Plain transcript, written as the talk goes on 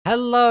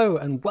Hello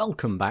and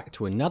welcome back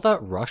to another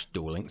Rush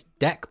Duel Links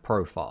deck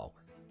profile.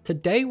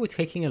 Today we're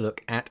taking a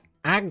look at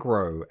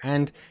aggro,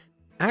 and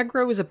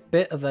aggro is a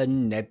bit of a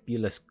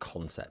nebulous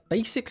concept.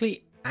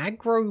 Basically,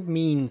 aggro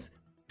means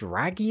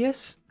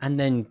Dragias and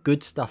then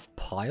good stuff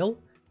pile,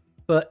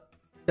 but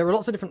there are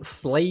lots of different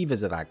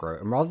flavors of aggro,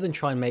 and rather than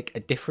try and make a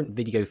different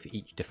video for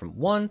each different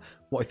one,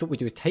 what I thought we'd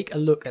do is take a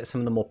look at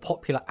some of the more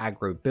popular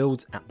aggro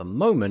builds at the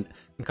moment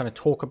and kind of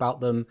talk about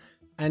them.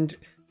 And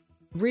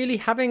really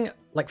having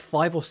like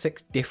 5 or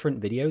 6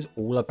 different videos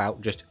all about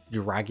just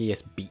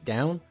Dragias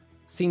beatdown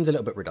seems a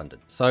little bit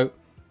redundant. So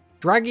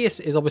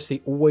Dragias is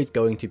obviously always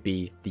going to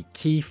be the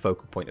key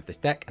focal point of this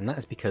deck, and that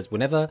is because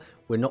whenever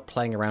we're not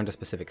playing around a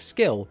specific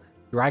skill,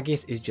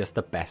 Dragias is just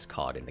the best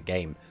card in the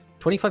game.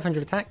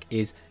 2500 attack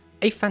is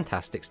a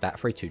fantastic stat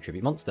for a 2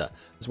 tribute monster,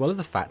 as well as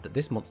the fact that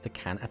this monster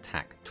can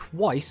attack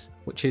twice,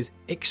 which is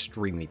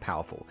extremely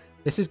powerful.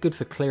 This is good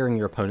for clearing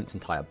your opponent's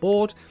entire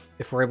board.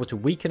 If we're able to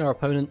weaken our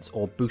opponents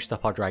or boost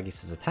up our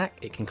Dragias' attack,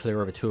 it can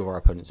clear over 2 of our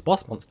opponent's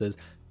boss monsters.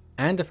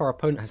 And if our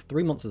opponent has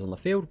 3 monsters on the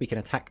field, we can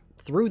attack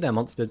through their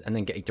monsters and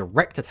then get a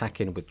direct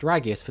attack in with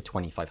Dragias for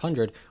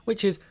 2500,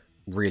 which is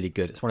really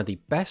good. It's one of the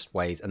best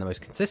ways and the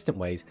most consistent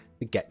ways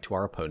to get to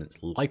our opponent's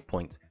life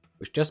points,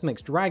 which just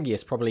makes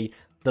Dragias probably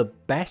the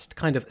best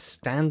kind of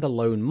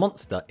standalone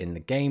monster in the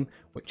game,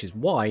 which is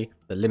why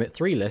the Limit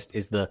 3 list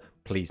is the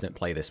please don't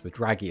play this with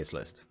Dragias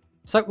list.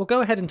 So we'll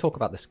go ahead and talk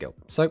about the skill.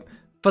 So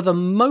for the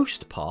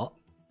most part,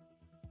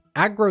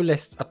 aggro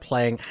lists are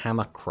playing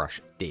Hammer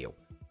Crush Deal.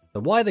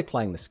 So why are they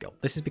playing the skill?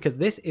 This is because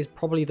this is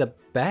probably the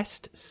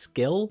best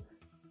skill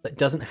that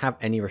doesn't have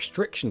any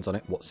restrictions on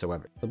it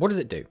whatsoever. So what does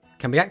it do? It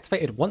can be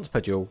activated once per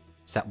duel,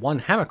 set 1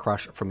 Hammer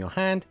Crush from your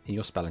hand in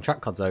your spell and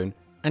trap card zone,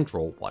 and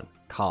draw 1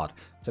 card.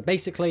 So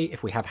basically,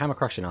 if we have Hammer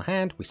Crush in our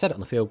hand, we set it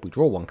on the field, we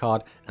draw 1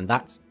 card, and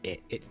that's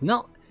it. It's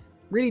not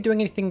really doing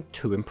anything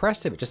too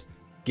impressive. It just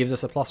gives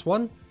us a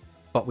 +1.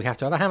 But we have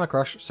to have a Hammer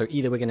Crush, so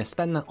either we're going to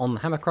spend that on the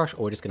Hammer Crush,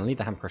 or we're just going to leave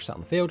the Hammer Crush set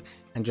on the field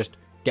and just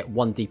get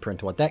 1 deeper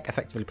into our deck,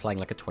 effectively playing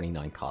like a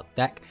 29 card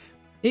deck.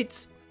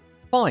 It's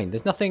fine.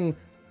 There's nothing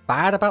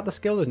bad about the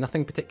skill. There's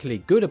nothing particularly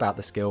good about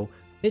the skill.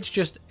 It's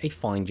just a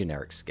fine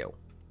generic skill.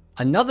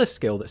 Another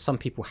skill that some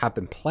people have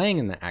been playing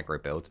in their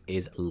aggro builds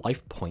is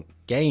life point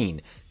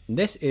gain. And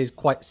this is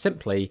quite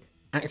simply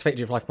activate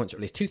your life points at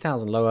least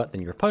 2,000 lower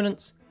than your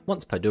opponents.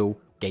 Once per duel,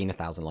 gain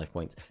 1,000 life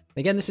points. And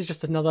again, this is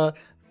just another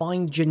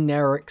fine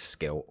generic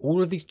skill.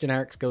 All of these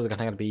generic skills are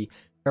going to be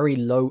very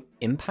low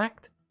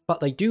impact, but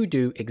they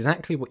do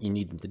exactly what you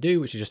need them to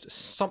do, which is just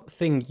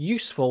something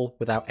useful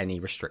without any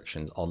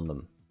restrictions on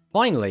them.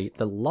 Finally,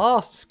 the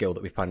last skill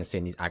that we find to see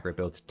in these aggro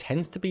builds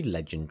tends to be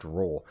Legend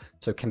Draw.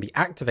 So it can be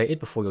activated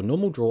before your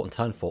normal draw on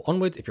turn 4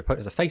 onwards. If your opponent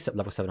has a face-up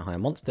level 7 or higher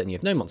monster and you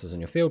have no monsters on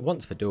your field,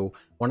 once per duel,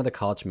 one of the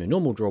cards from your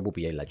normal draw will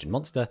be a Legend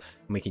monster.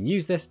 And we can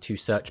use this to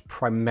search.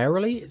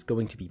 Primarily, it's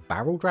going to be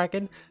Barrel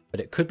Dragon,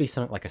 but it could be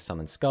something like a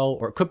Summon Skull,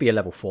 or it could be a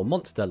level 4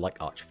 monster like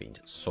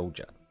Archfiend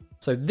Soldier.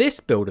 So this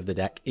build of the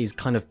deck is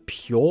kind of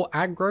pure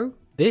aggro.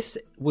 This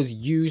was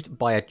used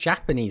by a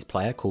Japanese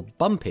player called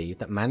Bumpy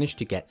that managed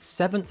to get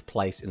 7th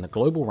place in the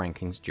global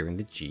rankings during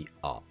the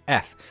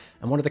GRF.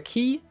 And one of the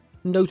key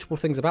notable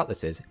things about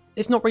this is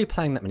it's not really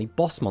playing that many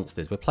boss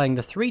monsters. We're playing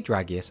the 3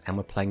 Dragias and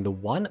we're playing the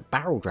 1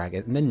 Barrel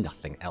Dragon and then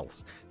nothing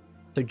else.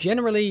 So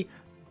generally,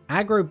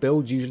 aggro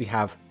builds usually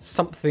have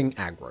something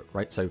aggro,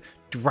 right? So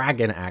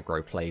Dragon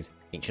aggro plays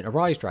Ancient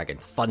Arise Dragon,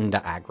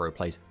 Thunder aggro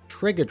plays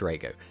Trigger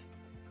Drago,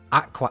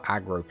 Aqua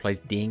aggro plays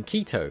Dean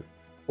Keto.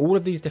 All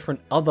of these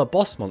different other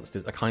boss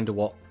monsters are kind of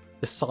what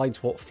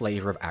decides what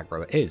flavor of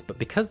aggro it is. But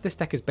because this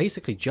deck is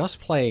basically just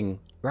playing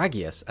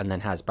Dragias and then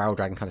has Barrel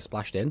Dragon kind of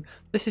splashed in,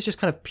 this is just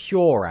kind of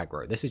pure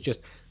aggro. This is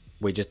just,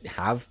 we just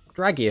have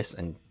Dragias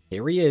and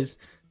here he is.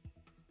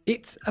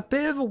 It's a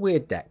bit of a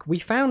weird deck. We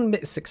found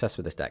success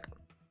with this deck.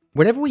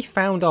 Whenever we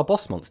found our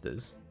boss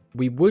monsters,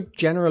 we would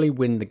generally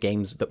win the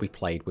games that we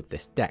played with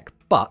this deck.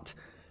 But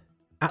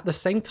at the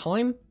same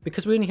time,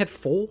 because we only had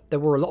 4, there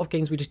were a lot of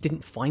games we just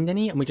didn't find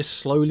any and we just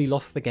slowly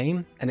lost the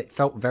game and it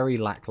felt very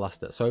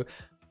lackluster. So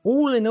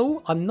all in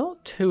all, I'm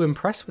not too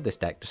impressed with this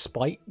deck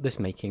despite this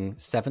making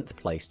 7th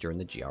place during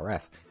the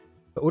GRF.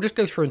 But we'll just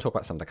go through and talk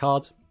about some of the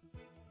cards.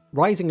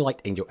 Rising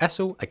Light Angel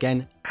Essel,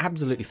 again,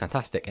 absolutely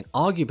fantastic, and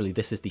arguably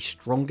this is the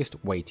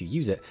strongest way to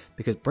use it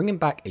because bringing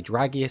back a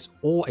Dragias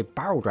or a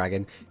Barrel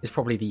Dragon is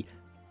probably the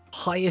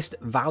highest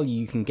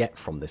value you can get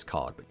from this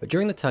card. But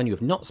during the turn you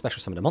have not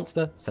special summoned a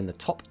monster, send the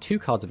top 2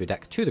 cards of your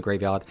deck to the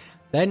graveyard.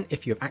 Then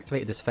if you have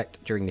activated this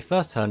effect during the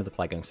first turn of the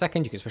player going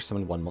second, you can special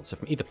summon 1 monster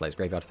from either player's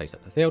graveyard face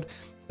up to the field.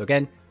 So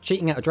again,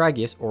 cheating out a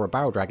Dragias or a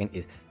Barrel Dragon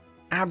is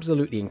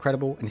absolutely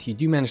incredible, and if you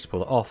do manage to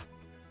pull it off,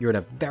 you're in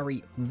a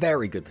very,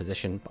 very good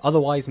position. But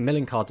otherwise,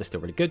 milling cards is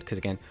still really good because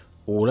again,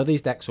 all of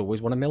these decks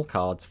always want to mill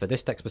cards. For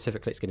this deck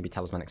specifically, it's going to be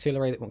Talismanic Seal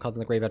Array that want cards in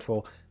the graveyard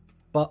for.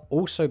 But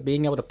also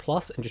being able to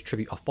plus and just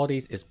tribute off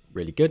bodies is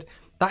really good.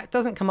 That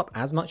doesn't come up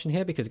as much in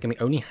here because again, we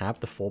only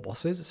have the 4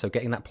 bosses, so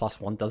getting that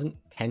 +1 doesn't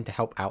tend to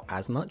help out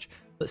as much,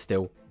 but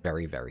still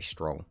very, very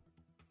strong.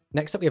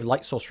 Next up, we have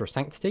Light Sorcerer of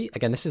Sanctity.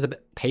 Again, this is a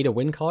bit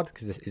pay-to-win card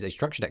because this is a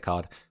structure deck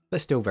card, but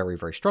still very,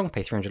 very strong.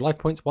 Pay 300 life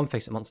points. One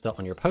face-up monster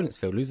on your opponent's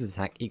field loses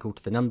attack equal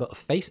to the number of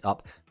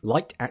face-up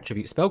light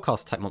attribute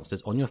spellcaster type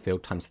monsters on your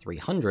field times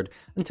 300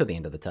 until the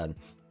end of the turn.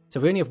 So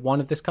if we only have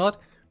one of this card,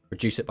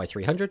 reduce it by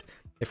 300.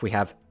 If we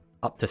have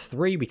up to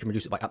 3, we can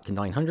reduce it by up to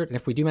 900. And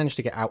if we do manage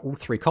to get out all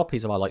 3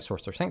 copies of our Light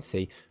Sorcerer of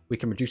Sanctity, we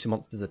can reduce a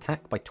monster's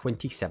attack by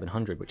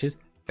 2700, which is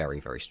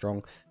very, very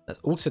strong. That's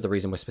also the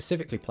reason we're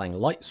specifically playing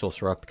Light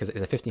Sorcerer, because it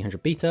is a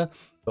 1500 beta,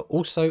 but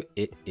also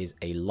it is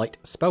a light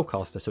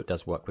spellcaster, so it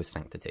does work with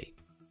Sanctity.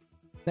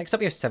 Next up,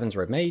 we have Seven's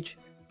Red Mage.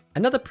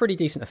 Another pretty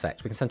decent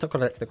effect. We can send top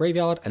card deck to the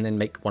graveyard and then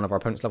make one of our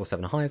opponent's level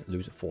 7 or higher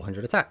lose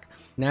 400 attack.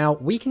 Now,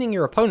 weakening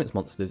your opponent's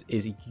monsters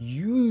is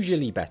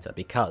usually better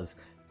because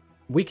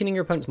weakening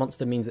your opponent's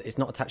monster means that it's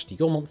not attached to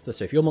your monster,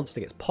 so if your monster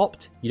gets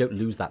popped, you don't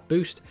lose that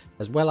boost,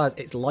 as well as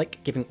it's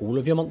like giving all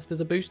of your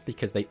monsters a boost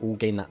because they all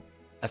gain that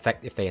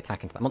effect if they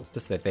attack into that monster,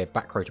 so if they have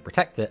back row to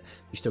protect it,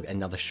 you still get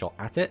another shot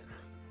at it.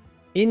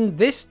 In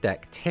this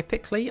deck,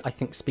 typically, I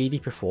think Speedy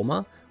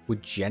Performer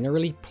would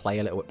generally play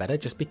a little bit better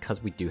just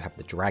because we do have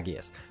the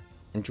Dragias.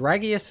 And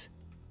Dragias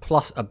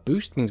plus a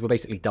boost means we're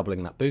basically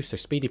doubling that boost, so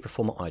Speedy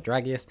Performer on a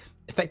Dragias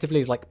effectively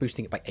is like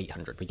boosting it by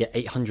 800. We get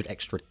 800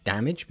 extra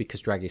damage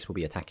because Dragias will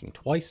be attacking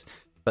twice,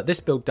 but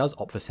this build does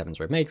opt for Seven's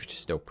Red Mage, which is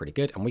still pretty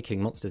good, and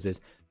weakening monsters is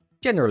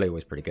generally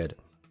always pretty good.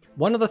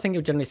 One other thing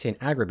you'll generally see in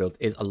aggro builds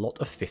is a lot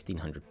of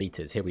 1500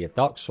 beaters. Here we have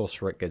Dark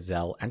Sorcerer,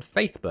 Gazelle, and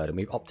Faithbird, and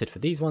we've opted for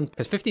these ones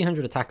because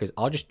 1500 attackers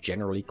are just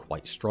generally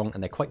quite strong,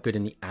 and they're quite good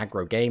in the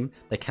aggro game.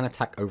 They can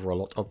attack over a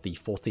lot of the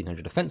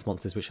 1400 defense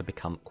monsters, which have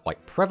become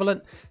quite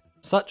prevalent,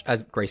 such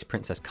as Grace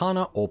Princess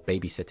Kana or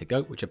Babysitter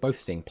Goat, which are both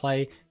seeing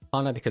play.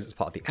 Kana because it's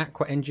part of the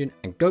Aqua engine,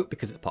 and Goat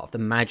because it's part of the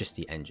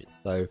Majesty engine.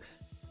 So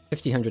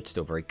 1500 is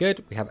still very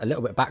good. We have a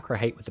little bit of back row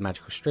hate with the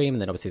Magical Stream,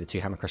 and then obviously the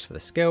 2 Hammer Crush for the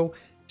skill.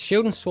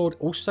 Shield and Sword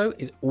also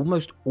is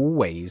almost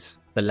always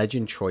the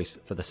legend choice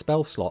for the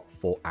spell slot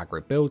for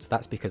aggro builds.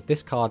 That's because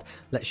this card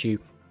lets you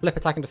flip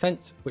attack and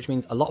defense, which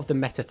means a lot of the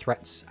meta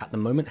threats at the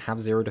moment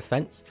have 0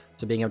 defense,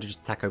 so being able to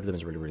just attack over them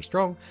is really, really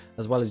strong,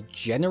 as well as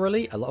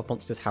generally a lot of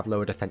monsters have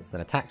lower defense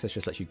than attacks, so it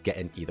just lets you get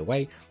in either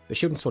way. But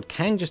Shield and Sword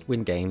can just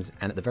win games,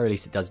 and at the very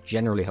least it does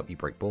generally help you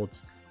break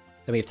boards.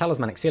 Then we have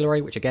Talismanic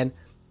Sealer, which again,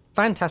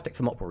 fantastic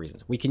for multiple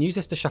reasons. We can use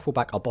this to shuffle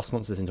back our boss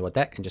monsters into our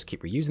deck and just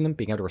keep reusing them.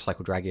 Being able to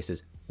recycle Dragias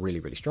is really,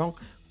 really strong.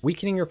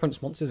 Weakening your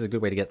opponent's monsters is a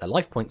good way to get their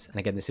life points. And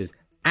again, this is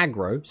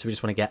aggro, so we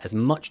just want to get as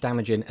much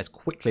damage in as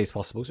quickly as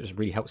possible, so it just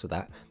really helps with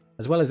that.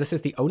 As well as this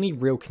is the only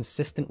real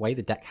consistent way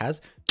the deck has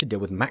to deal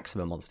with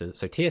maximum monsters.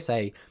 So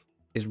TSA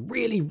is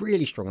really,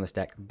 really strong on this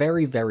deck.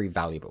 Very, very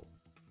valuable.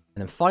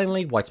 And then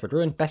finally, Widespread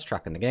Ruin, best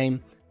trap in the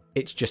game.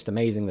 It's just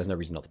amazing. There's no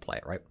reason not to play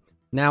it, right?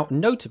 Now,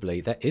 notably,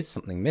 there is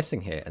something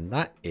missing here, and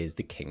that is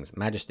the King's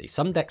Majesty.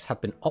 Some decks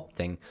have been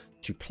opting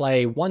to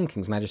play 1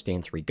 King's Majesty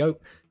and 3 Goat,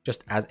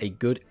 just as a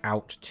good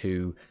out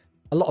to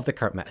a lot of the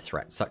current meta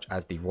threats, such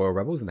as the Royal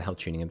Rebels and the Hell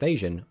Tuning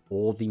Invasion,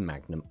 or the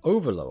Magnum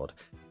Overlord.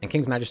 And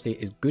King's Majesty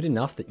is good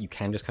enough that you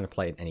can just kind of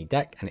play in any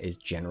deck, and it is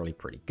generally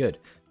pretty good.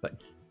 But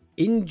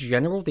in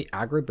general, the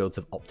aggro builds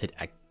have opted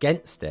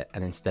against it,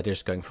 and instead of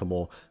just going for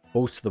more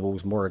balls to the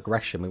walls, more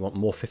aggression, we want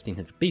more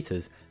 1500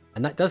 beaters.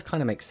 And that does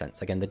kind of make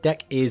sense. Again, the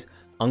deck is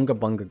Unga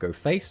Bunga Go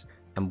Face,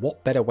 and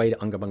what better way to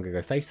Unga Bunga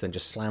Go Face than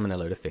just slamming a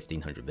load of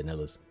 1500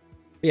 vanillas.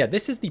 But yeah,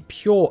 this is the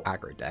pure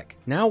aggro deck.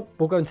 Now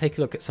we'll go and take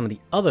a look at some of the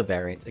other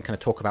variants and kind of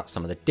talk about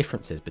some of the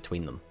differences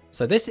between them.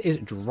 So this is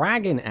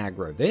Dragon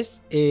Aggro.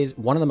 This is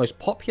one of the most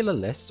popular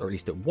lists, or at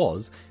least it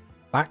was,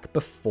 back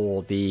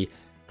before the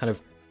kind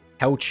of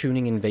Hell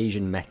Tuning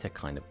Invasion meta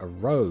kind of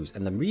arose.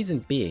 And the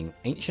reason being,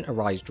 Ancient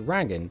Arise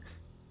Dragon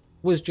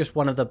was just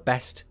one of the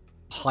best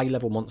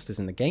high-level monsters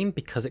in the game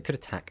because it could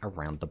attack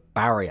around the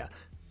barrier.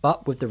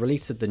 But with the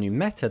release of the new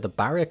meta, the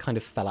barrier kind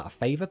of fell out of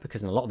favor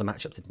because in a lot of the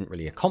matchups it didn't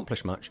really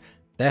accomplish much.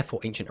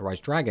 Therefore, Ancient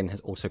Arise Dragon has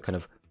also kind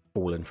of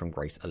fallen from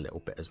grace a little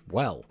bit as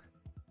well.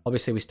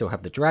 Obviously, we still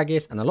have the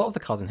Dragias, and a lot of the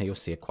cards in here you'll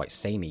see are quite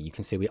samey. You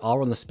can see we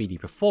are on the Speedy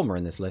Performer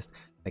in this list.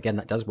 Again,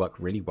 that does work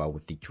really well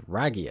with the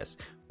Dragias.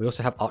 We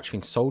also have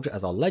Archfiend Soldier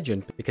as our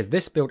legend, because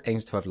this build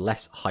aims to have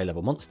less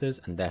high-level monsters,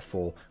 and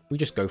therefore we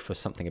just go for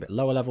something a bit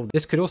lower level.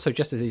 This could also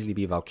just as easily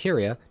be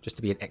Valkyria, just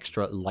to be an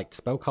extra light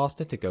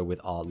spellcaster to go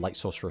with our Light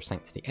Sorcerer of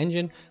Sanctity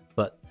engine,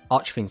 but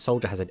Archfiend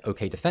Soldier has an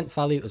okay defense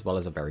value as well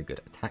as a very good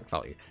attack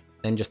value.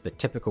 Then just the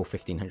typical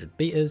 1500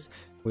 beaters.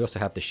 We also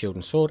have the Shield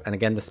and Sword, and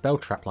again the spell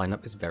trap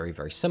lineup is very,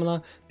 very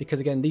similar, because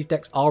again these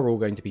decks are all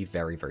going to be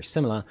very, very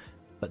similar,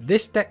 but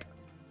this deck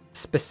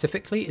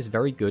specifically is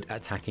very good at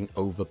attacking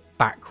over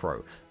back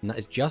row, and that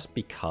is just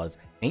because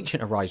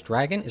Ancient Arise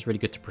Dragon is really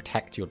good to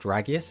protect your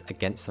Dragias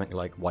against something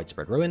like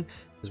Widespread Ruin,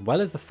 as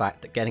well as the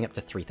fact that getting up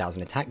to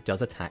 3000 attack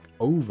does attack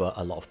over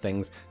a lot of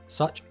things,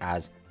 such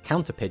as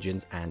Counter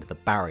Pigeons and the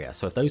Barrier.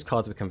 So if those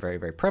cards become very,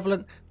 very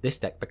prevalent, this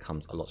deck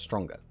becomes a lot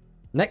stronger.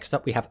 Next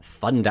up, we have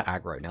Thunder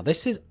Aggro. Now,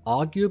 this is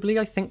arguably,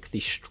 I think, the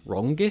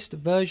strongest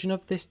version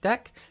of this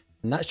deck,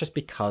 and that's just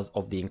because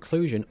of the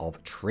inclusion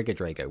of Trigger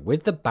Drago.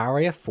 With the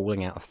Barrier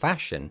falling out of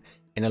fashion,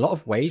 In a lot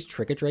of ways,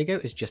 Trigger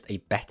Drago is just a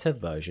better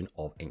version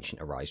of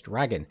Ancient Arise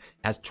Dragon.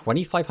 It has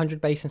 2500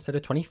 base instead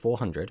of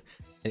 2400,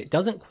 and it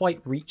doesn't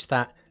quite reach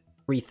that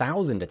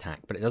 3000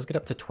 attack, but it does get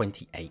up to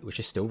 28, which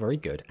is still very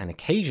good, and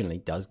occasionally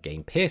does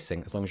gain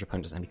piercing as long as your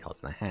opponent doesn't have any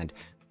cards in their hand,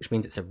 which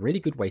means it's a really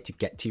good way to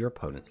get to your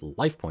opponent's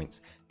life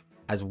points,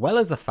 as well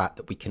as the fact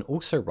that we can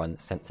also run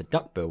Censored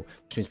Duckbill,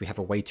 which means we have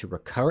a way to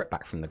recur it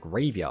back from the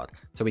graveyard.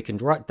 So we can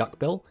draw out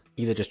Duckbill,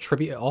 either just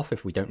tribute it off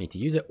if we don't need to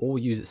use it, or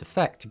use its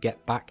effect to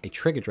get back a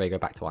Trigger Drago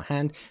back to our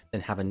hand,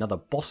 then have another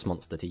boss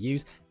monster to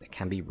use that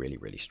can be really,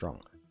 really strong.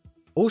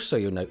 Also,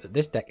 you'll note that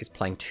this deck is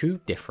playing two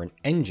different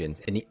engines.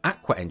 In the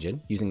Aqua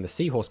engine, using the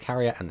Seahorse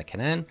Carrier and the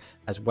Canaan,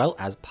 as well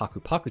as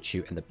Paku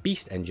Pakuchu and the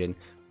Beast engine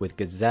with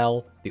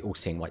Gazelle, the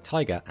All-Seeing White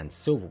Tiger, and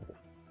Silverwolf.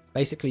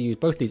 Basically use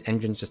both these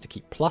engines just to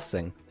keep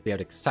plussing, to be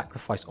able to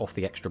sacrifice off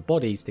the extra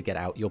bodies to get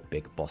out your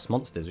big boss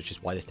monsters, which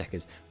is why this deck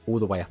is all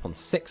the way up on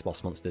 6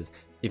 boss monsters,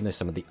 even though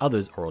some of the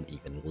others are on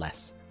even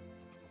less.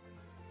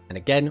 And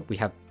again, we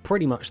have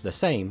pretty much the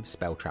same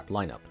Spell Trap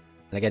lineup.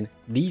 And again,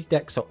 these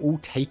decks are all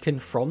taken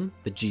from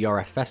the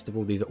GRF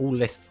Festival. These are all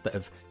lists that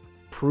have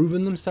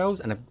proven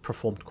themselves and have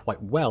performed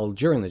quite well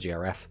during the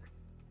GRF.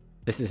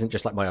 This isn't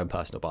just like my own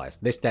personal bias.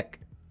 This deck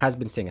has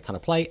been seeing a ton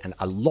of play, and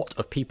a lot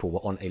of people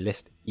were on a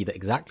list either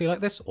exactly like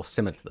this or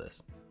similar to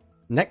this.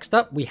 Next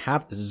up, we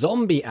have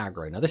Zombie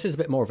Aggro. Now, this is a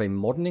bit more of a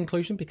modern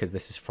inclusion because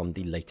this is from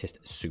the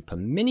latest Super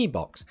Mini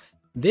Box.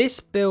 This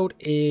build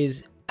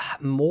is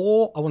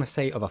more, I want to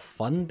say, of a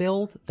fun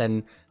build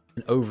than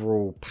an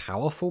overall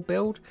powerful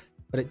build.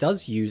 But it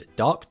does use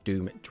Dark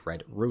Doom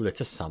Dread Ruler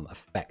to some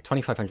effect.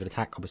 2500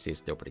 attack obviously is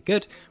still pretty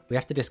good. We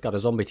have to discard a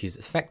zombie to use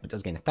its effect, but it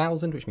does gain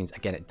 1000, which means,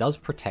 again, it does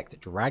protect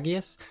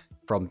Dragias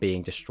from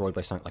being destroyed by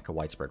something like a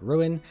Widespread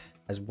Ruin,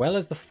 as well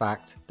as the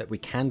fact that we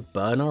can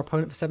burn our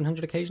opponent for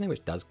 700 occasionally,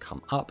 which does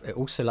come up. It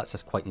also lets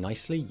us quite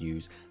nicely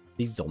use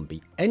the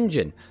Zombie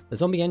Engine. The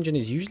Zombie Engine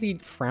is usually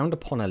frowned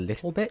upon a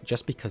little bit,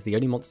 just because the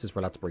only monsters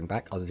we're allowed to bring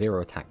back are 0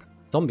 attack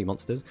zombie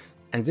monsters,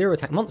 and 0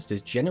 attack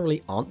monsters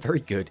generally aren't very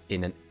good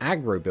in an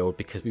aggro build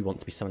because we want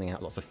to be summoning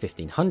out lots of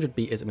 1500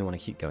 beaters and we want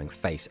to keep going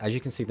face. As you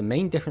can see, the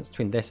main difference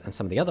between this and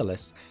some of the other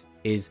lists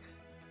is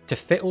to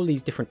fit all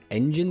these different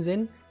engines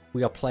in,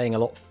 we are playing a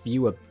lot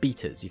fewer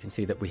beaters. You can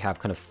see that we have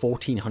kind of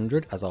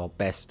 1400 as our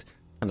best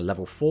kind of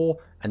level 4,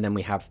 and then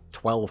we have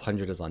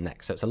 1200 as our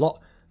next. So it's a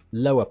lot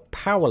lower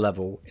power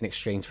level in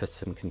exchange for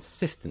some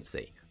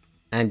consistency.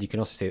 And you can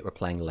also see that we're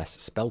playing less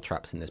spell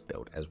traps in this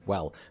build as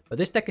well. But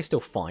this deck is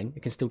still fine.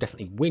 It can still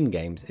definitely win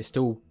games. It's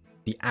still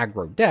the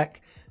aggro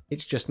deck.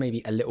 It's just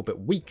maybe a little bit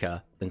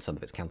weaker than some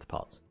of its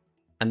counterparts.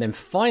 And then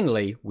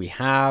finally, we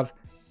have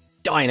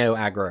Dino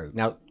Aggro.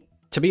 Now,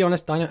 to be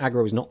honest, Dino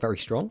Aggro is not very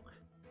strong,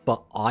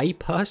 but I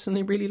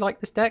personally really like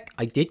this deck.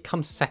 I did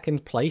come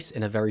second place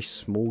in a very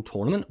small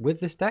tournament with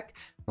this deck.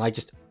 And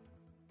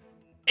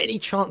any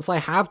chance I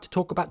have to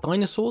talk about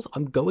dinosaurs,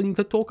 I'm going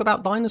to talk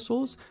about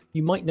dinosaurs.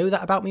 You might know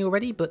that about me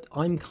already, but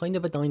I'm kind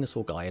of a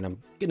dinosaur guy, and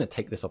I'm going to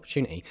take this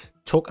opportunity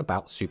to talk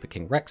about Super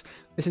King Rex.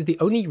 This is the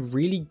only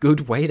really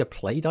good way to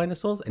play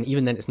dinosaurs, and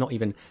even then it's not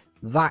even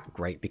that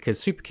great, because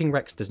Super King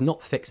Rex does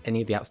not fix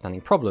any of the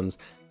outstanding problems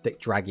that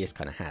Dragias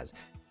kind of has.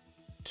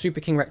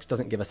 Super King Rex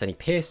doesn't give us any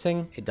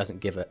piercing, it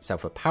doesn't give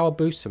itself a power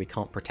boost, so we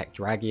can't protect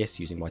Dragias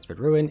using Widespread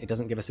Ruin, it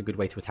doesn't give us a good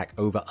way to attack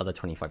over other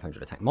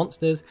 2500 attack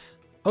monsters.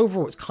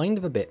 Overall, it's kind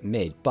of a bit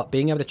mid, but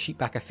being able to cheat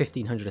back a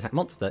 1500 attack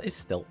monster is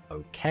still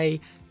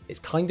okay. It's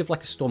kind of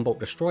like a Stormbolt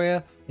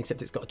Destroyer,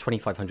 except it's got a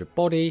 2500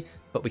 body,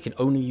 but we can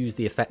only use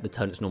the effect the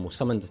turn it's normal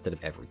summoned instead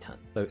of every turn.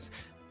 So it's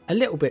a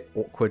little bit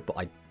awkward, but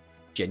I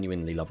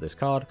genuinely love this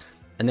card.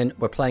 And then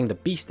we're playing the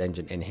Beast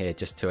engine in here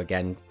just to,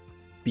 again,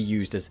 be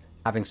used as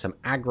having some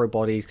aggro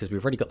bodies, because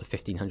we've already got the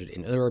 1500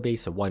 in Urubi,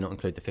 so why not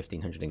include the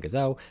 1500 in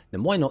Gazelle?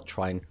 Then why not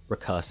try and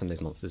recur some of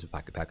those monsters with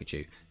Paku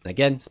Pakuchu? And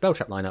again, spell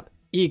trap lineup,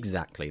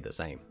 exactly the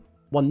same.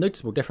 One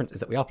noticeable difference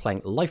is that we are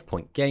playing life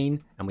point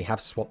gain, and we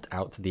have swapped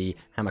out the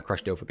Hammer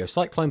Crush deal for Ghost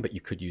Cyclone, but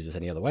you could use this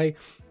any other way.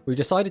 We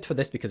decided for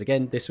this because,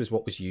 again, this was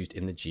what was used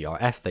in the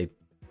GRF.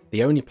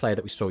 The only player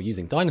that we saw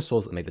using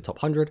dinosaurs that made the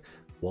top 100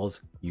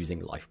 was using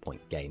life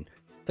point gain.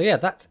 So yeah,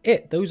 that's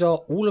it. Those are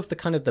all of the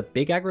kind of the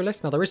big aggro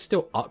lists. Now, there is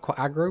still Aqua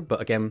aggro,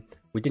 but again,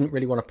 we didn't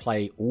really want to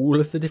play all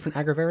of the different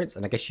aggro variants,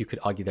 and I guess you could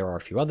argue there are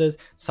a few others.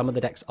 Some of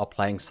the decks are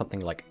playing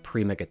something like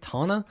Prima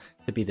Gitana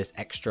to be this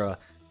extra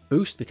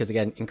boost, because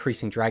again,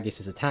 increasing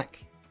Dragias'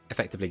 attack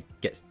effectively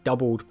gets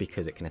doubled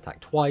because it can attack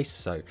twice.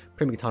 So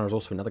Prima Gitana is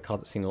also another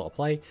card that's seen a lot of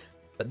play.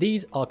 But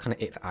these are kind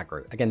of it for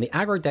aggro. Again, the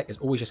aggro deck is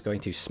always just going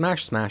to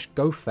smash, smash,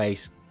 go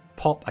face,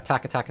 pop,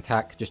 attack, attack,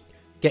 attack, just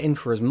get in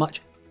for as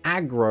much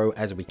aggro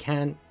as we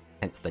can,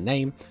 hence the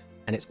name,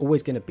 and it's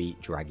always going to be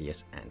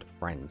Dragias and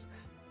friends.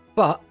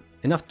 But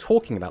enough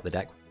talking about the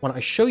deck, why don't I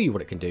show you what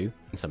it can do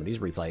in some of these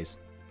replays.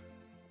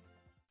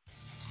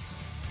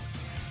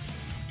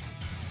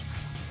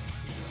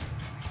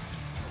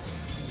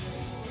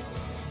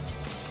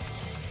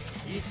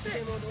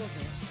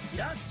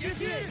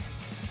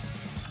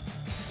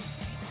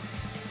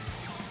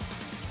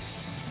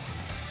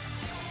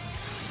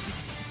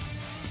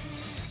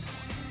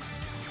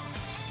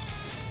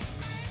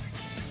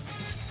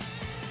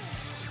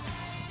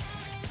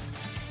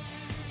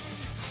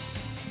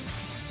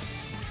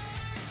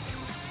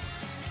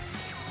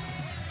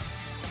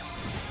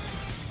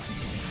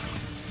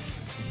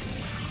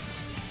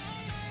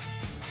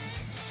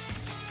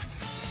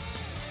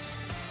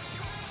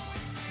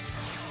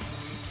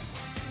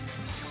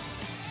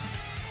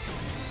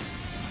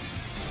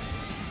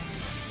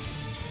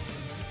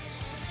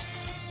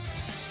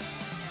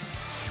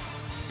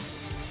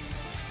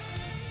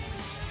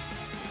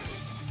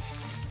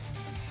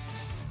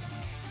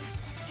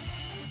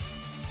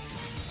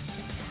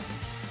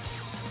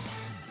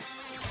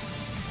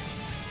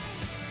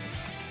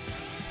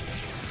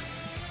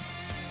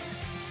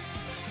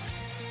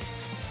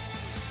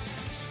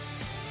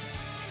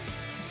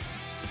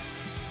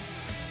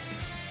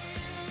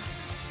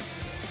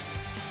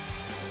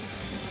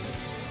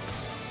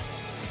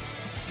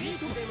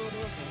 つでもどう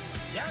ぞ。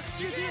ラッ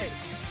シュデュエル。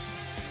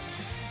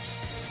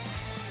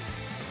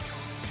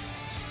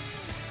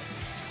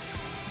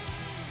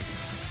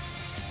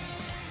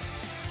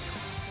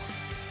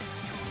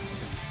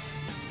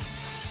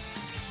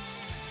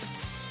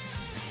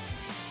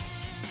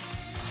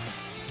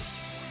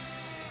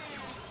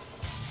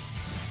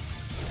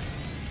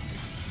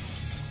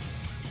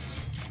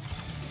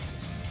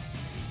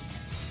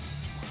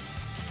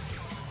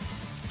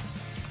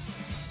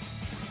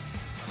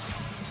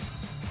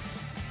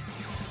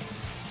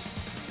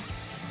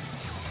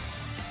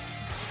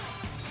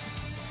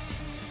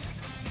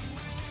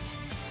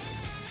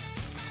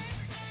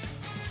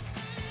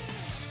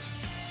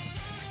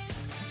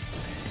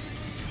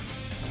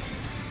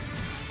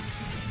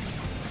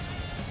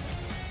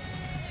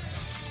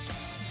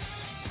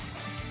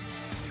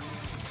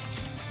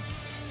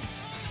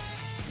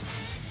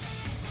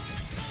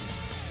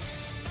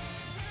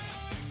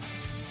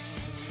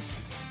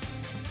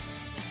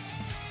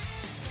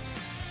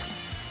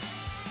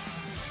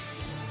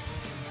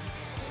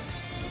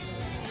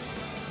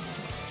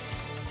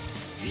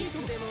いつ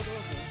でもどうぞ。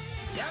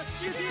ラッ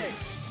シュデュエ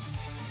ル。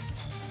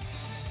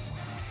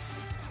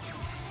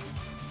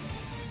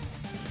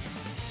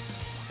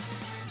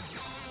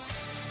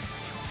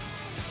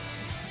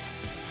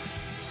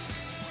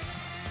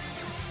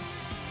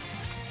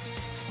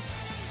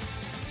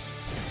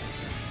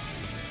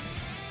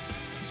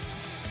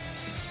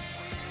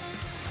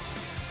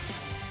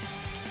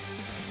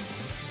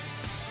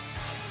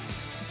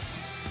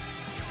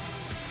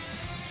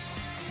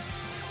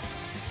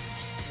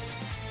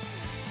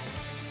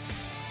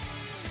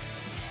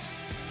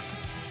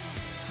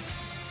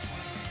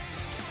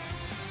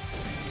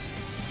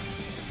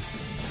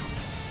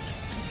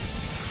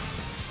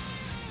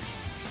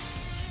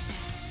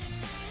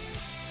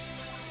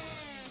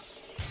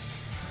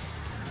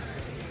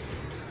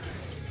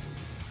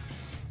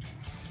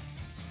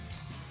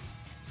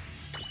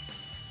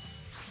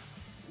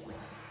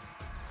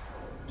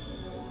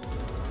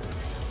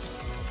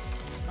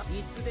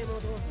いつでもど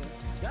うぞ。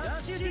ラ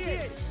ッシュデュ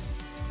エル。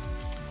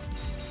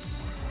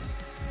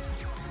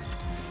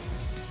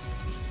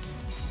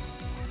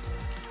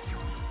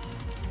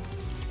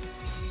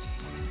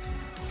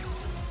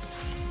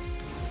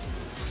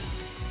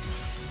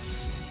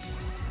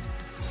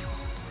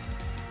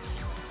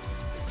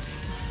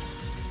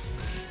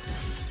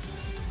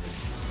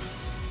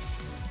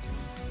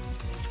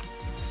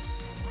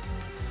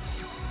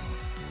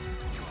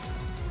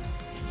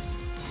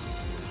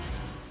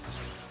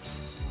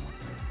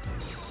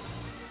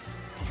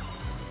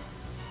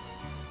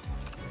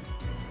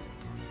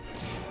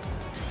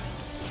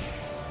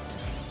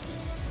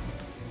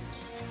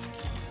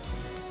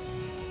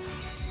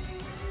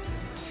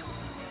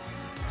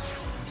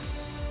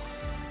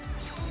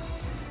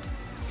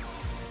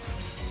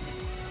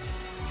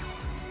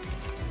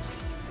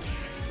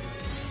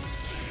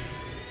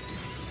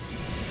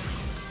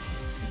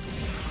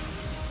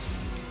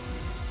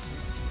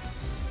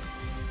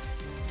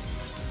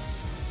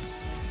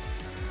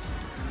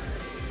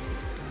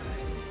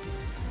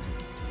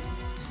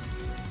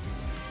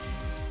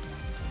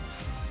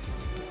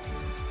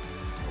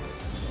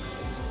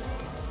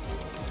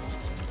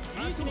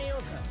始めよ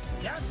う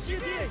か。ラッシュ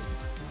デュエ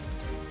ル。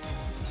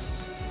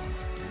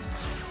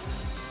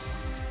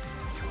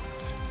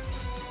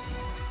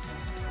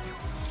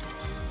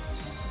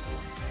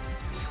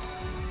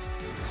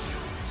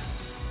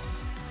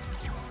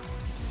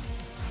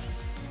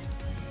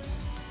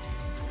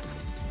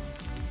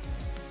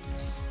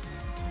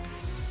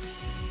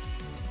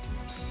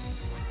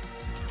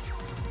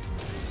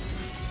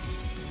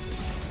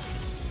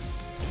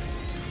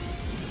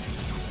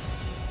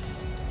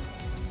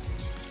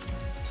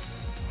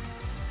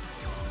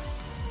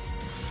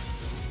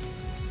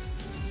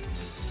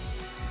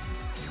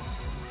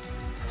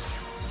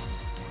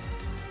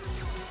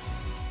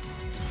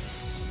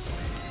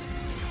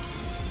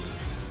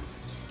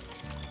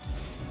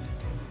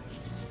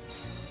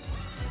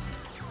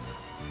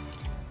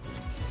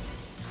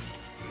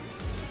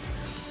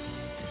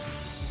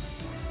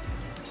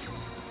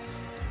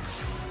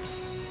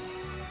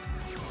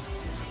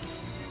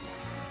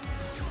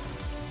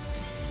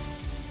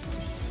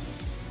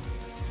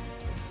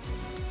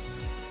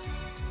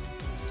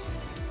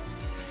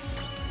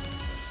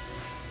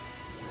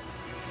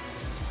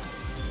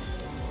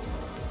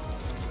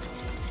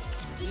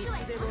い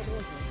つでもどうぞ。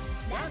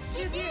ラッ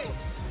シュデュエル。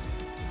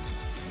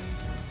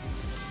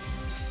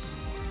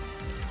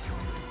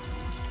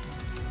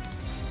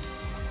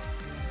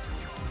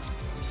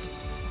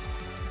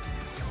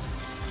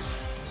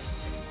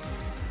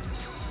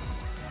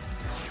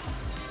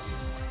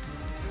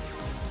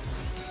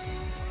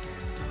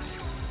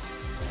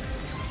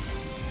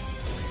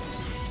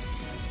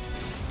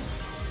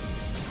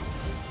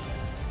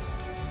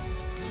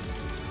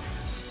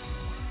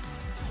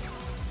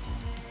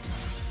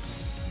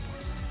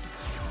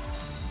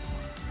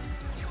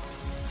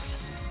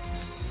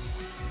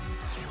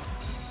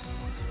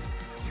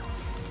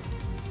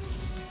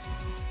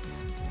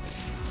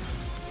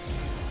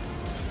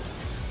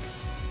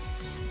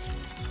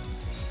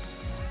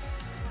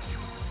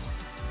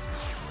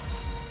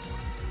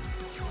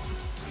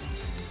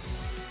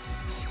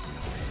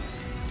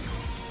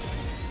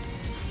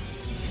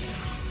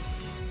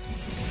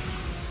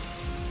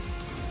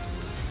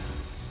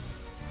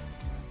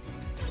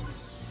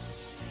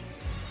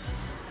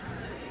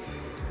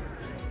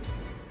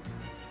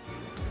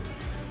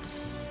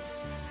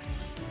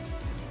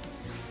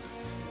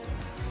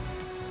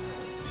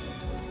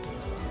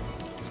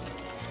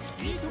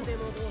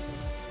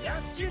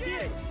シュデュ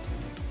エル。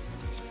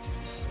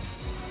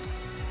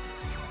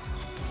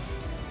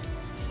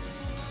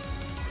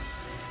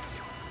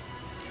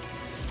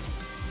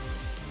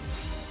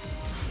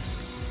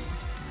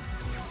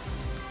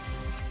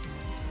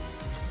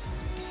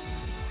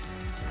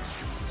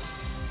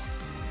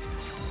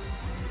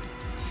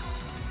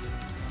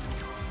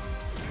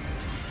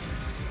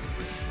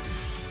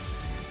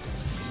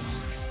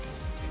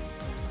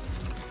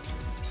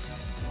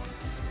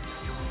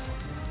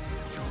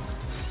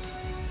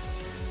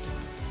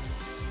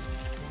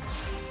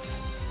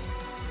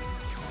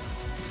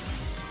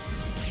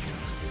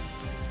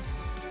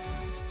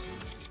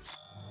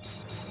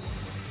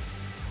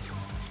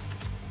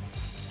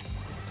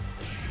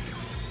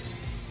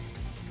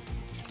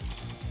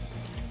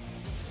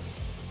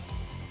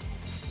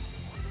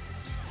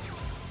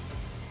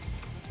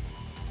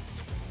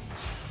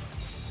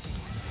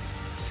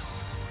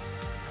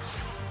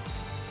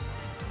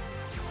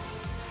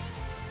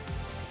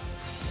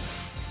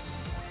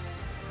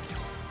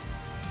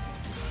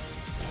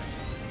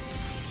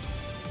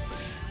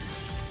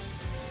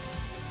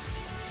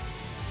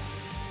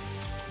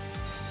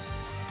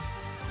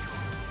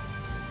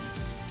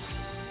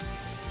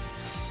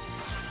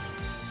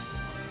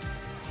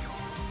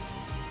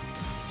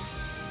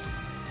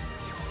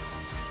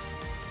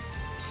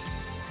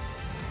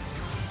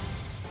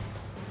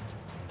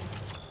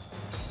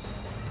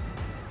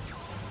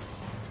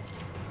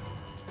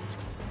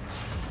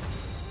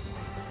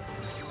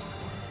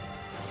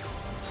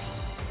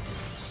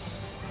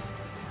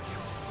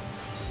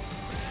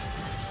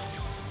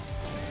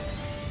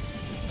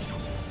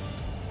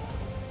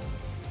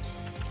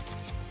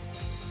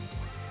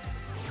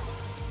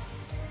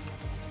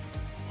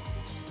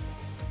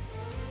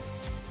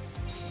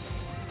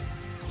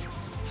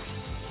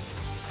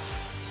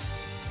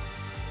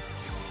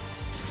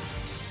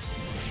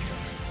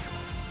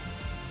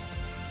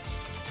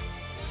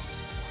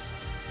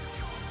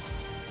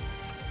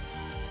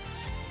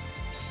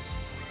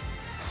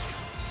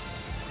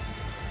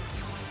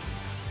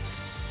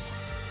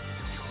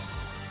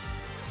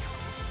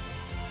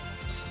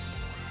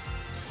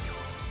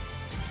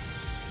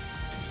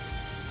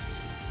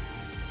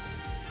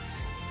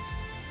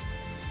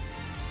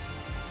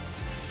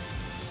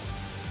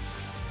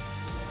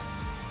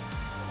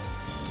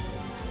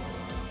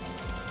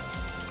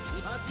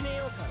始め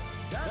ようか。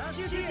ラッ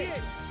シュデュエ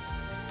ル。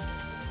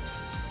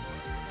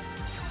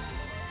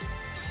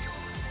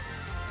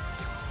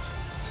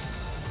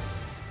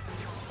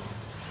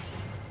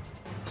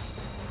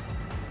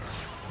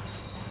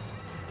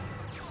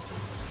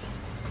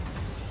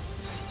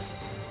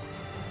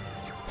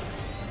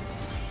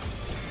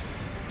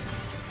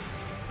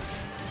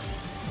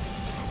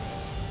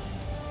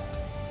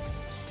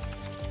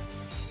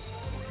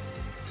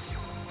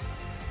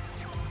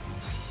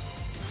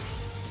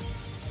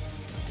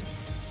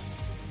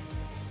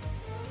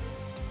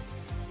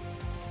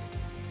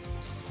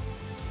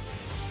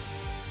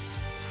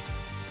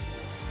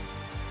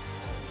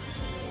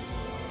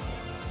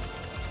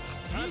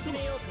始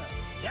めよう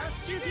か。ラ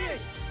ッシュデュエ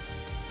ル。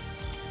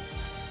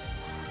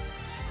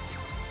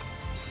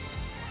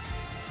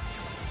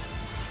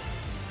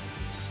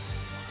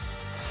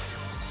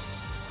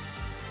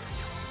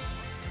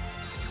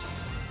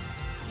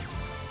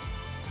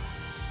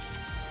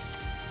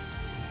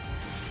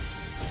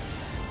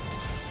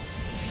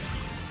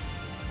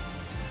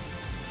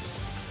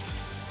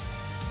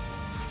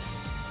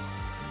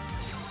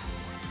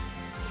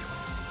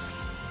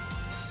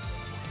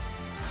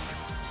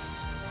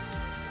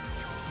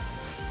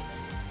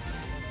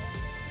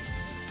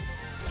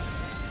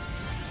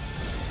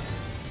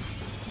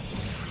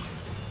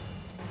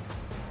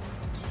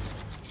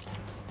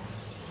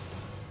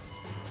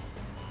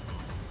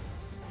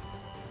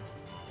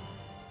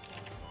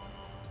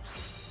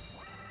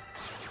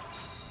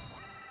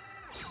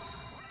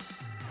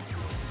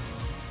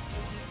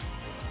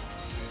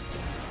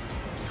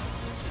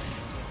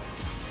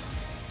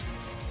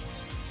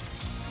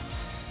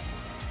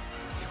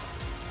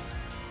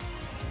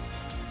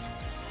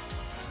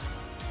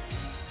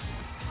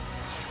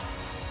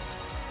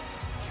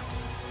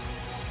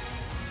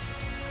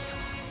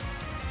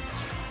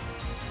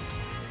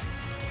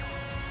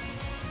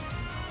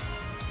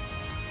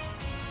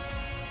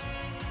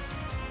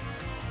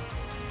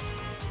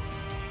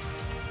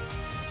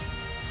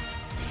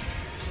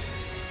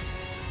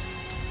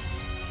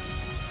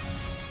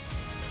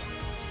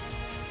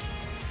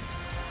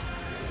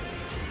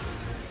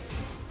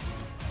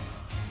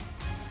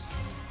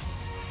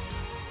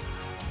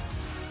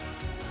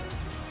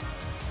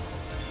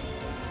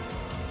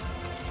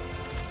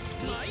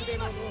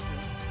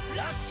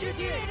ラッシュ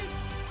デュエ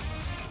ル。